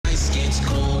skates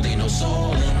cold, ain't no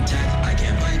soul intact. I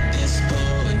can't fight this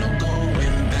pull, ain't no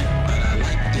going back. But I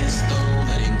like this though,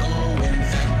 letting go in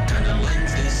fact. Kinda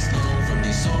likes this slow from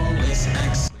these soulless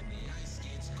acts. When the ice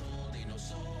skates cold, ain't no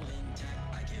soul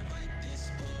intact. I can't fight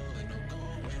this pull, ain't no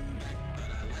going back. But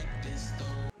I like this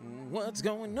though. What's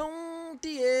going on,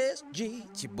 DSG?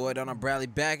 It's your boy Darrnell Bradley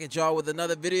back at y'all with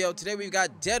another video. Today we've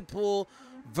got Deadpool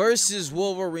versus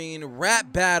Wolverine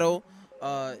rap battle.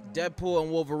 Deadpool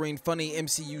and Wolverine funny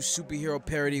MCU superhero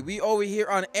parody. We over here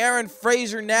on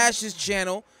Fraser-Nash's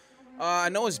channel. I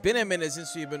know it's been a minute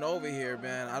since we've been over here,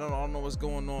 man. I don't know what's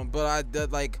going on, but I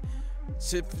did like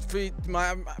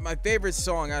my favorite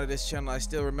song out of this channel. I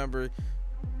still remember.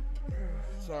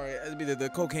 Sorry, it'd be the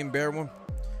Cocaine Bear one.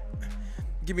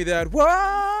 Give me that. What?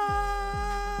 I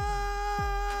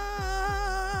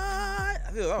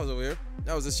feel that was over here.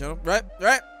 That was this channel, right? All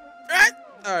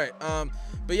right.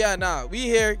 But yeah, nah, we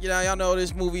here. You know, y'all know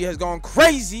this movie has gone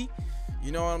crazy.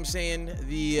 You know what I'm saying?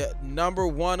 The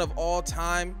 #1 of all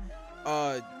time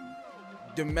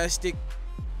domestic,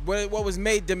 what was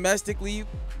made domestically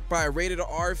by a rated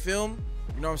R film.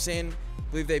 You know what I'm saying? I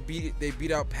believe they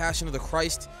beat out Passion of the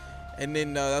Christ, and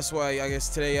then that's why I guess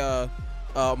today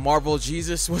Marvel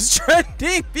Jesus was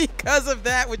trending because of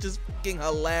that, which is fucking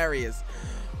hilarious.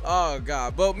 Oh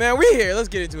god, but man, we here. Let's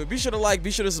get into it. Be sure to like,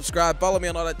 be sure to subscribe, follow me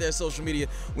on all that there social media.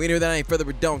 We ain't here, that ain't further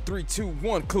ado. 3, 2,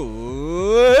 1,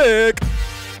 click.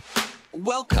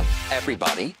 Welcome,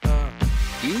 everybody.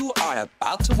 You are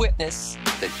about to witness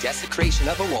the desecration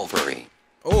of a Wolverine.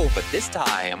 Oh, but this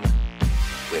time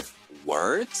with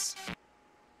words.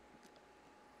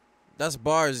 That's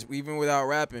bars, even without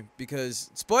rapping. Because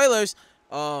spoilers,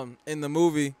 in the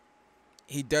movie,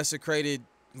 he desecrated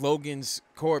Logan's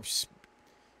corpse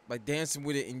by dancing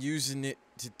with it and using it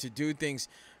to do things,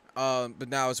 but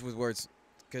now it's with words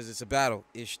because it's a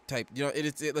battle-ish type. You know,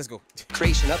 let's go.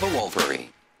 Creation of a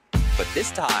Wolverine, but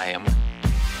this time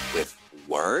with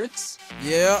words.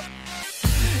 Yeah.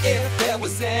 If there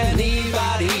was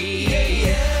anybody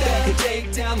that could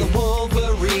take down the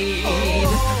Wolverine,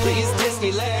 please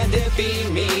Disneyland, it be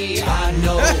me. I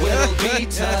know it'll be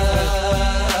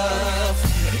tough.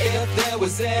 If there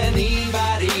was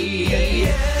anybody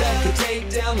that could take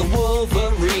down the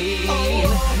Wolverine,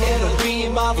 it'll be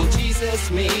Marvel Jesus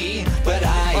me, but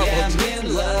I am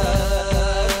in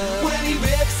love. When he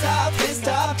rips off his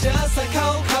top just like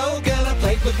Hulk Hogan, I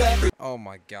played with every. Oh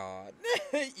my god.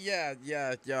 yeah,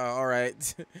 all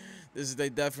right. They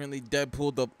definitely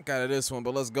Deadpooled the fuck out of this one,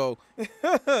 but let's go.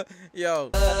 Yo.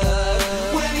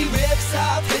 When he rips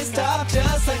off his top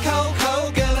just like Hulk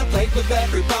Hogan, I played with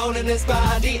every bone in his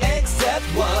body except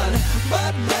one,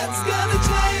 but that's gonna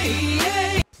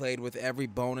change. Played with every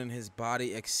bone in his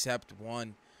body except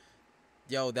one.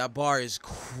 Yo, that bar is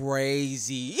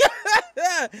crazy.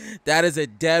 That is a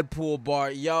Deadpool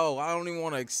bar. Yo, I don't even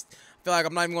want to feel like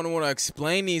I'm not even going to want to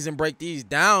explain these and break these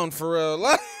down for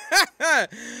real.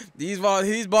 These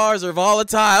bars are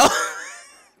volatile.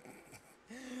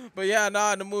 But yeah,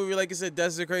 nah, in the movie, like I said,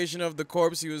 desecration of the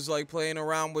corpse. He was like playing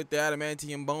around with the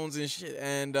adamantium bones and shit,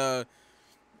 and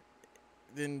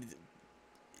then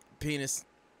penis.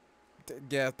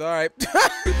 Yeah, all right.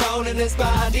 Bone in his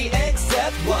body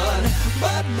except one,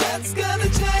 but that's gonna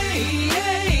change.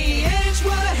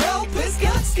 Wanna help his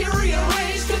guts get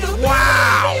rearranged to the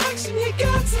wow. Reaction he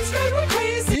got since they were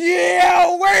crazy.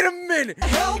 Yeah, wait a minute.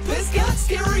 Help his guts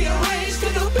get rearranged to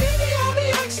the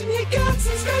only action he got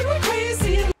since they were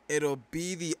crazy. It'll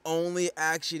be the only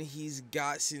action he's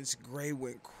got since Gray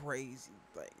went crazy.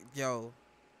 Like, yo,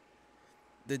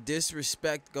 the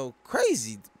disrespect go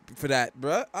crazy for that,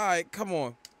 bruh. All right, come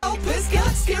on. Help his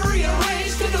guts get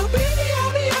rearranged to the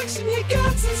only action he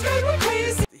got since they were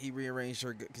crazy. He rearranged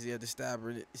her because he had to stab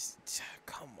her.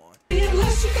 Come on.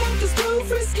 Unless you got this blue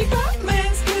frisky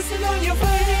Batman's kissing on your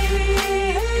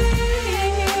face.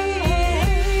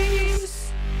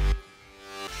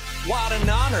 What an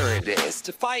honor it is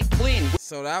to fight clean.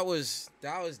 So that was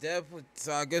Deadpool.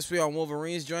 So I guess we're on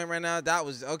Wolverine's joint right now. That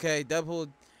was okay. Deadpool's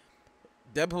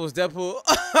Deadpool.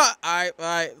 all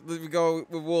right. Let's go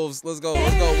with Wolves. Let's go.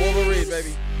 Wolverine,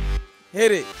 baby.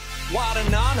 Hit it. What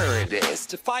an honor it is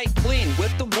to fight clean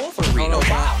with the Wolverine. Oh,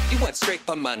 wow, you went straight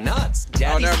from my nuts.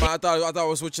 Oh, never mind. I thought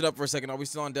we switched it up for a second. Are we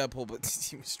still on Deadpool? But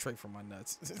he was straight from my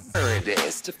nuts. It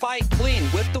is to fight clean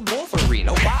with the Wolverine.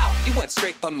 Oh wow, you went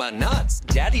straight from my nuts.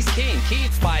 Daddy's king, keep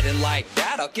fighting like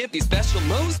that. I'll give you special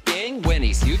moves, being when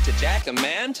he's used to jack a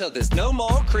man till there's no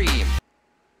more cream.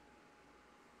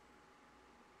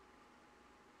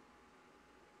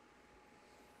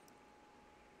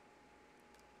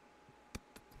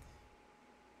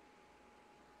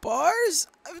 Bars?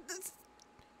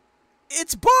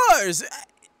 It's bars.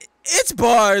 It's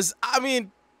bars. I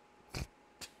mean,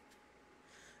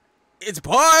 it's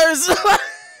bars.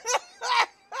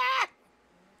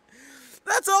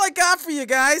 That's all I got for you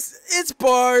guys. It's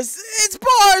bars. It's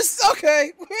bars.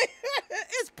 Okay.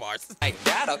 It's bars. Like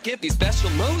that, I'll give these special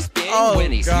moves, being Oh,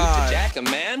 when he's used God. to jack a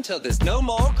man till there's no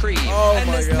more cream. Oh, and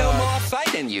my there's no God. more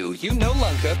fight in you. You no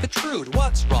longer protrude.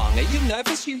 What's wrong? Are you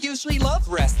nervous? You usually love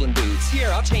wrestling dudes. Here,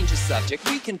 I'll change the subject.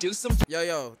 We can do some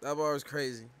Yo, that bar was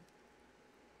crazy.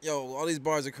 Yo, all these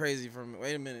bars are crazy from.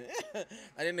 Wait a minute.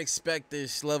 I didn't expect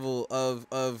this level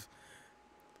of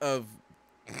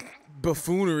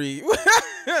buffoonery.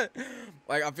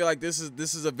 Like, I feel like this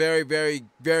is a very, very,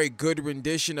 very good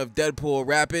rendition of Deadpool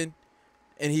rapping,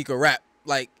 and he could rap.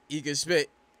 Like, he could spit,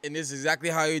 and this is exactly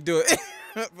how he do it.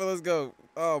 But let's go.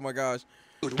 Oh my gosh.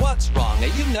 dude. What's wrong? Are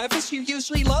you nervous? You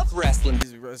usually love wrestling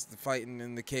He's fighting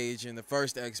in the cage in the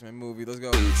first X-Men movie. Let's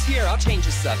go. dudes. Here, I'll change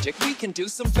the subject. We can do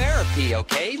some therapy,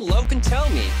 okay? Logan, tell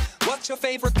me, what's your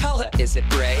favorite color? Is it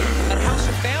gray? And how's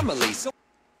your family? So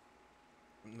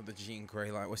The Jean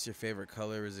Grey line. What's your favorite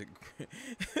color? Is it?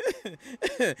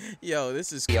 Yo,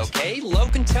 this is. okay,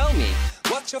 Logan, tell me,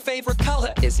 what's your favorite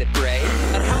color? Is it gray?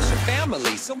 And how's your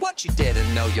family? So what, you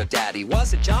didn't know your daddy?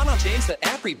 Was it John or James or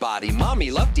everybody? Mommy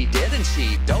loved he, didn't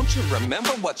she? Don't you remember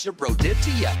what your bro did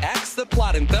to your ex? The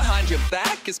plotting behind your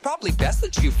back is probably best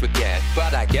that you forget.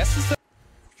 But I guess it's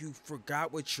You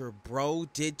forgot what your bro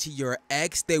did to your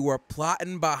ex? They were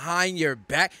plotting behind your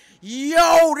back.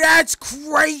 Yo, that's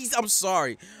crazy. I'm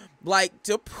sorry. Like,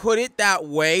 to put it that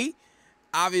way,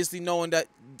 obviously knowing that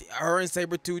her and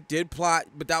Sabretooth did plot,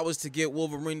 but that was to get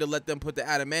Wolverine to let them put the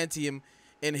adamantium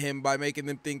in him by making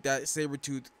them think that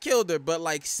Sabretooth killed her. But,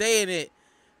 like, saying it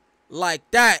like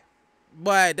that,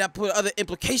 but that put other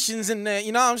implications in there.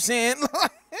 You know what I'm saying?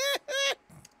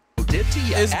 did to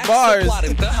your It's ex. bars. The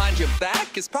plotting behind your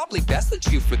back is probably best that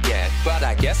you forget. But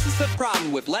I guess it's the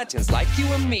problem with legends like you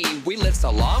and me. We live so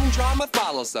long, drama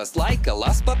follows us like a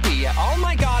lust puppy. Oh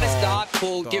my God, it's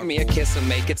Darkpool. Give me a kiss and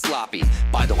make it sloppy.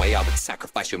 By the way, I would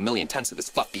sacrifice you a million times to this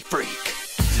fluffy freak.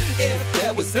 If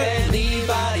there was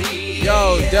anybody,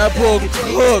 Yo, Deadpool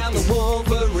cooked.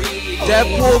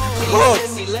 Deadpool cooked.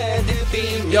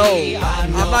 Yo,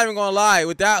 I'm not even gonna lie.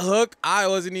 With that hook, I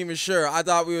wasn't even sure. I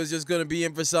thought we was just gonna be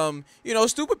in for some, you know,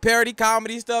 stupid parody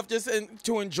comedy stuff, just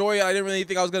to enjoy it. I didn't really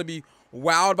think I was gonna be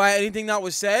wowed by anything that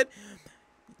was said.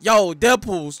 Yo,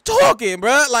 Deadpool's talking,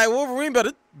 bruh. Like Wolverine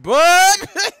better, but.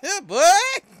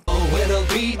 Oh, it'll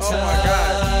be tough. Oh my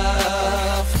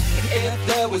God. If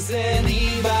there was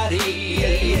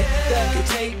anybody that could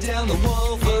take down the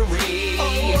Wolverine,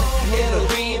 it'll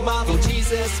be Marvel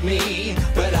Jesus me,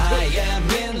 but I am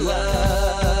in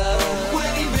love.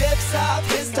 When he rips off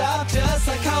his top just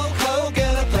like Hulk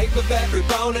Hogan, I played with every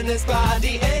bone in his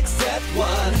body except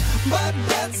one, but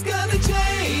that's gonna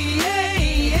change.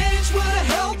 Wanna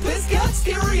help his guts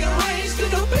get rearranged,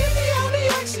 it'll be the only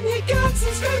action he got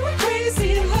since they were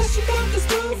crazy. Unless you got this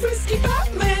blue frisky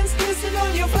Batman's kissing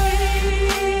on your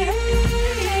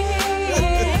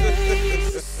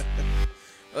face.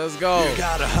 Let's go. You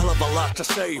got a hell of a lot to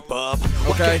say, bub.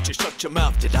 Why Okay. can't you shut your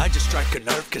mouth? Did I just strike a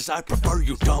nerve? Cause I prefer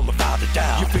you dumb without a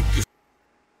doubt. You think you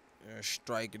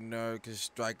Strike a nerd because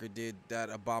Stryker did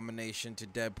that abomination to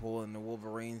Deadpool and the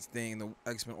Wolverines thing, the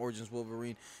X-Men Origins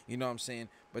Wolverine. You know what I'm saying?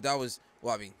 But that was,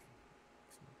 well, I mean,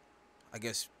 I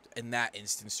guess in that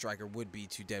instance, Stryker would be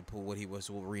to Deadpool what he was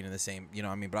to Wolverine in the same, you know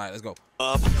what I mean? But all right, let's go.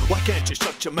 Why can't you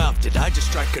shut your mouth? Did I just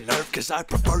strike a nerve? Cause I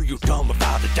prefer you dumb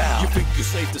without a doubt. You think you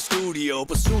saved the studio,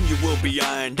 but soon you will be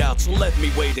ironed out. So let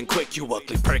me wait and quick, you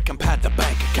ugly prick, and pad the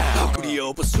bank account.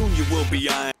 Studio, but soon you will be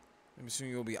ironed. Maybe soon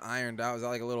you'll be ironed out. Is that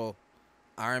like a little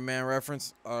Iron Man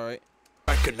reference? All right.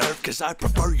 Strike a nerve, cause I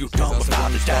prefer you dumb That's the without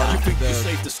one a you doubt. You started think you the-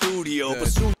 saved the studio, but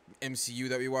soon MCU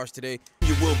that we watched today.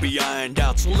 you will be ironed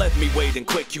out. So let me wait and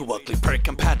quick, you ugly prick,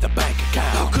 and pad the bank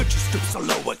account. How could you stoop so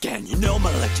low again? You know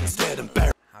my legend's dead and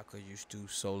buried. How could you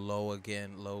stoop so low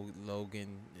again?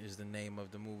 Logan is the name of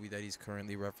the movie that he's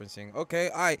currently referencing. Okay,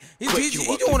 all right. He's Quick, you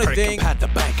ugly doing a prick, thing. and pad the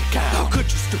bank account. How could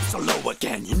you stoop so low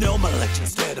again? You know my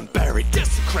legend's dead and buried.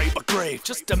 Desecrate my grave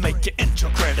just to make your intro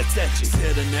credits edgy.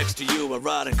 Sitting next to you, a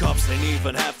rotting corpse ain't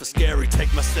even half as scary.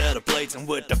 Take my set of blades and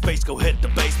with the face go hit the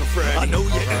basement, Freddy. I know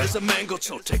your ears are mangled,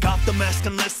 so take off the mask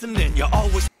and listen in. You're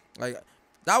always Like,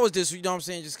 that was just, you know what I'm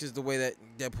saying? Just because the way that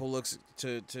Deadpool looks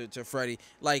to Freddy.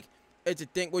 Like, it's a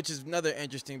thing, which is another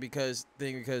interesting because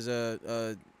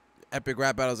Epic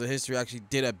Rap Battles of History actually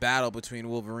did a battle between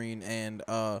Wolverine and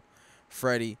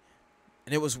Freddy,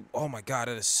 and it was, oh my God,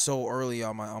 that is so early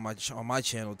on my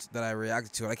channel that I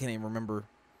reacted to it. I can't even remember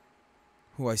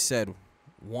who I said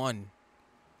won.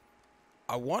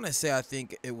 I want to say I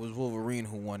think it was Wolverine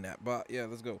who won that, but yeah,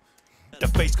 let's go. The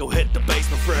face go hit the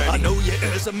base, my friend. I know your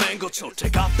ears are mangled, so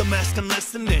take off the mask and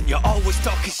listen in. You're always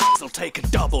talking shit, so take a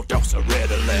double dose of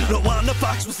Ritalin. No wonder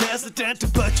Fox was hesitant to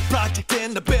put your project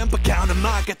in the bin, but counting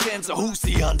marketing, so who's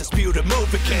the undisputed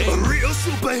movie king? A real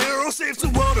superhero saves the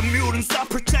world of mutants. Stop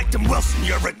protecting Wilson,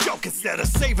 you're a joke. Instead of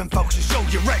saving folks, you show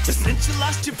your ex. Since you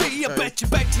lost your V, I bet you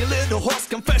back to your little horse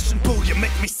confession pool. You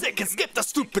make me sick and skip the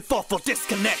stupid thoughtful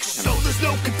disconnection. So there's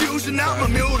no confusion, I'm a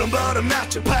mutant, but I'm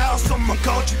not your pal. Someone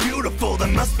called you beautiful,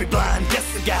 they must be blind,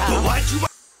 guess the guy. But why'd you...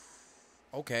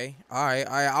 Okay, all right.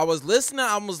 I was listening.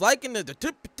 I was liking the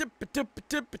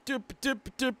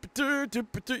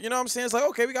you know what I'm saying? It's like,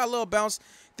 okay, we got a little bounce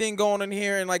thing going on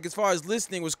here, and like as far as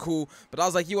listening was cool, but I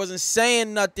was like, he wasn't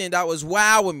saying nothing that was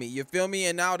wowing me. You feel me?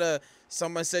 And now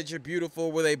someone said you're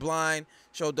beautiful. Were they blind?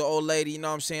 Showed the old lady. You know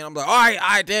what I'm saying? I'm like, all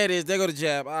right, there it is. There go the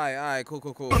jab. All right, cool.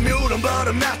 I'm mutant, but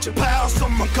I'm not your pal.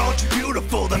 Someone called you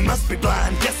beautiful, they must be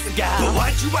blind, guess the guy. But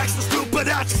why'd you act so stupid?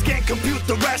 I just can't compute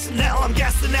the rationale. I'm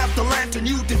gassing out the lantern,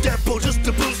 you did Deadpool just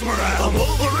to boost morale. I'm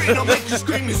Wolverine, I'll make you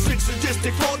scream, you sick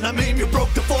sadistic fault. I mean, you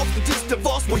broke the fourth, the disc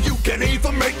divorce, well, you can't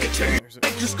even make a change.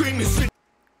 Make you scream, you sick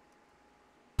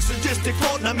sadistic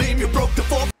fault. I mean, you broke the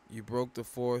fourth. You broke the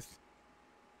fourth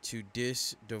to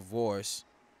divorce.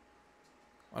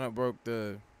 I don't broke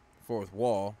the fourth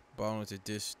wall, but I don't know to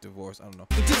divorce. I don't know.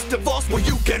 This divorce, well,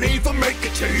 you can't even make a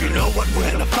change. You know what?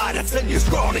 When a fight, I send your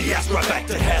scrawny ass right back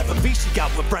to heaven. BLEACH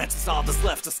got with Francis, all that's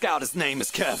left to scout. His name is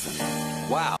Kevin.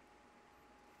 Wow.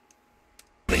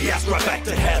 The ass right back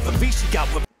to heaven. BLEACH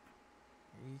got with.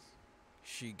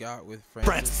 She got with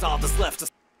Francis, all that's left to.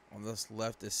 On this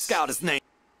left is scout. His name.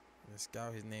 The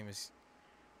scout. His name is.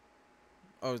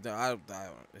 Oh, no,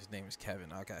 his name is Kevin.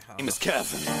 Okay. His name is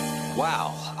Kevin.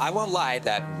 Wow, I won't lie,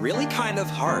 that really kind of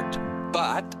hurt.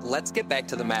 But let's get back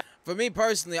to the matter. For me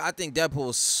personally, I think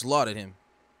Deadpool slaughtered him.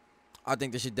 I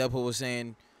think the shit Deadpool was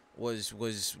saying was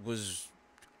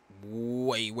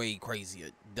way crazier.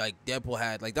 Like Deadpool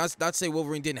had not to say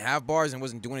Wolverine didn't have bars and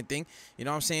wasn't doing anything. You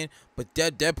know what I'm saying? But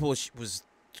Deadpool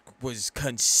was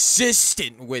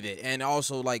consistent with it, and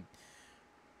also like.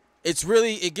 It's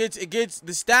really it gets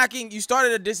the stacking. You start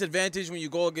at a disadvantage when you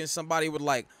go against somebody with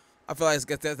like I feel like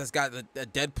that's got a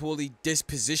Deadpool-y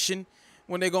disposition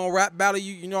when they're gonna rap battle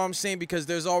you. You know what I'm saying? Because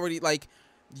there's already like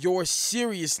your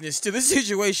seriousness to the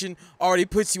situation already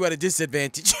puts you at a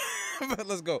disadvantage. But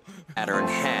let's go. Matter in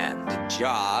hand,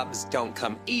 jobs don't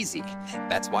come easy.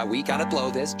 That's why we gotta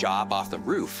blow this job off the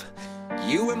roof.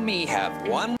 You and me have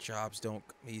one. Jobs don't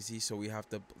come easy, so we have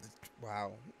to.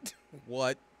 Wow.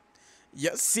 What?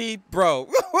 Yeah, see, bro.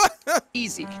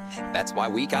 Easy. That's why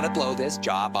we gotta blow this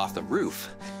job off the roof.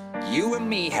 You and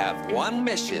me have one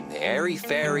mission,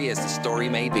 airy-fairy as the story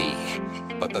may be.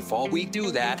 But before we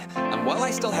do that, and while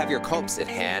I still have your corpse at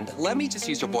hand, let me just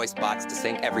use your voice box to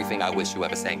sing everything I wish you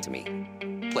ever sang to me.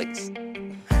 Please.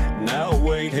 Now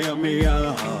wait, hear me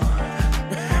out.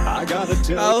 I gotta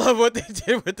tell I love what they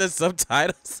did with the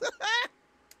subtitles.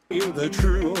 you the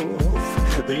truth.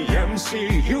 The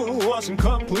MCU wasn't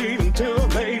complete until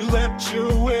they let you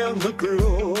in the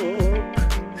group.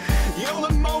 You're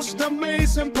the most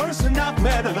amazing person I've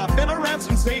met, and I've been around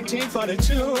since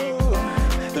 1842.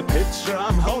 The picture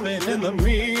I'm holding in the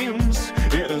memes,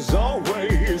 it has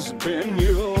always been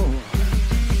you.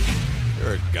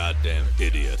 You're a goddamn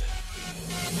idiot.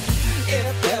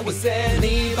 If there was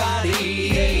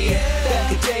anybody that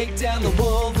could take down the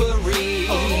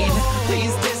Wolverine,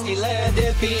 please Disneyland,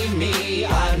 it be me.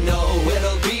 I know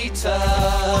it'll be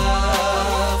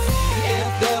tough.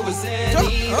 If there was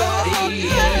anybody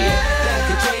that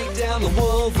could take down the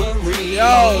Wolverine,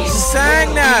 yo,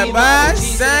 sang that, man,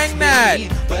 sang that.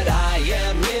 But I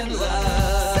am in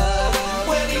love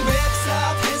when he rips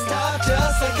off his top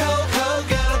just like Coco.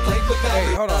 Gotta play with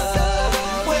Hey, hold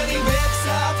on. when he rips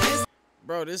off his.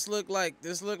 Bro, this looked like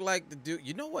the dude.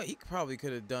 You know what? He probably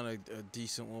could have done a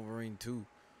decent Wolverine too.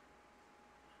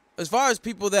 As far as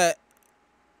people that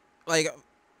like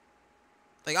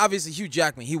obviously Hugh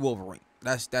Jackman, he Wolverine.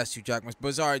 That's Hugh Jackman.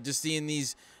 But sorry, just seeing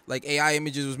these like AI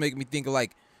images was making me think of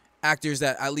like actors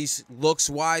that at least looks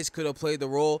wise could have played the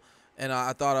role. And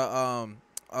I thought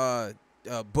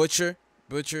Butcher,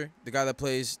 the guy that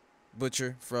plays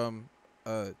Butcher from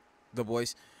The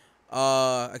Boys.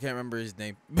 I can't remember his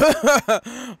name,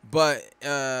 but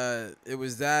it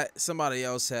was that. Somebody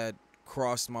else had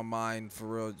crossed my mind for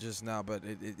real just now, but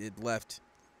it left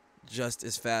just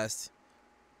as fast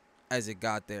as it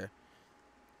got there.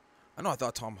 I know I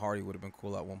thought Tom Hardy would have been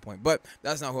cool at one point, but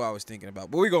that's not who I was thinking about.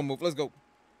 But we gonna move. Let's go.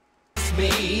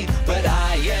 Me, but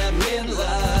I am in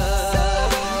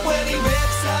love when he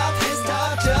rips off his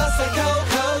top just like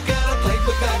Coco. Gotta play with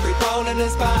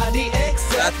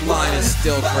line is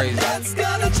still crazy. That's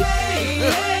gonna change.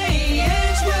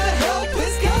 Where help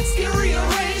is got scary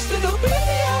arranged. It'll be the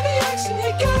action.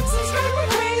 You got some screaming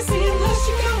crazy. Unless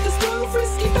you count this blue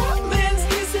frisky Batman's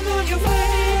kissing on your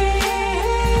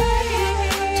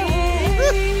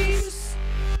face.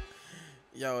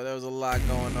 Yo, there was a lot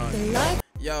going on.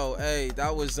 Yo, hey,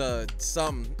 that was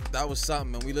something. That was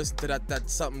something, and we listened to that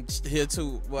something here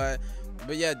too. But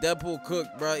yeah, Deadpool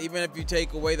cooked, bro. Even if you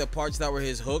take away the parts that were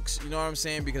his hooks, you know what I'm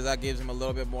saying? Because that gives him a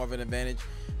little bit more of an advantage.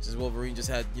 Since Wolverine just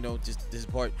had, you know, just his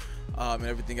part, and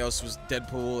everything else was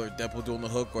Deadpool or Deadpool doing the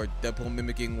hook or Deadpool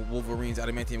mimicking Wolverine's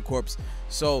adamantium corpse.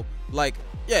 So, like,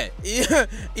 yeah,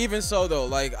 even so though,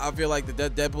 like, I feel like the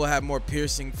Deadpool had more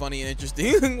piercing, funny, and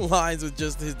interesting lines with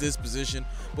just his disposition.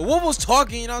 But Wolverine was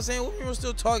talking, you know what I'm saying? Wolverine was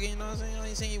still talking, you know what I'm saying? You know,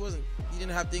 he's saying he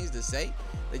didn't have things to say.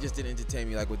 They just didn't entertain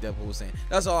me like what Deadpool was saying.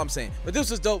 That's all I'm saying. But this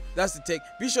was dope. That's the take.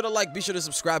 Be sure to like, be sure to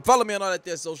subscribe. Follow me on all that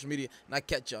there social media. And I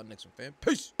catch y'all next one, fam.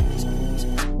 Peace.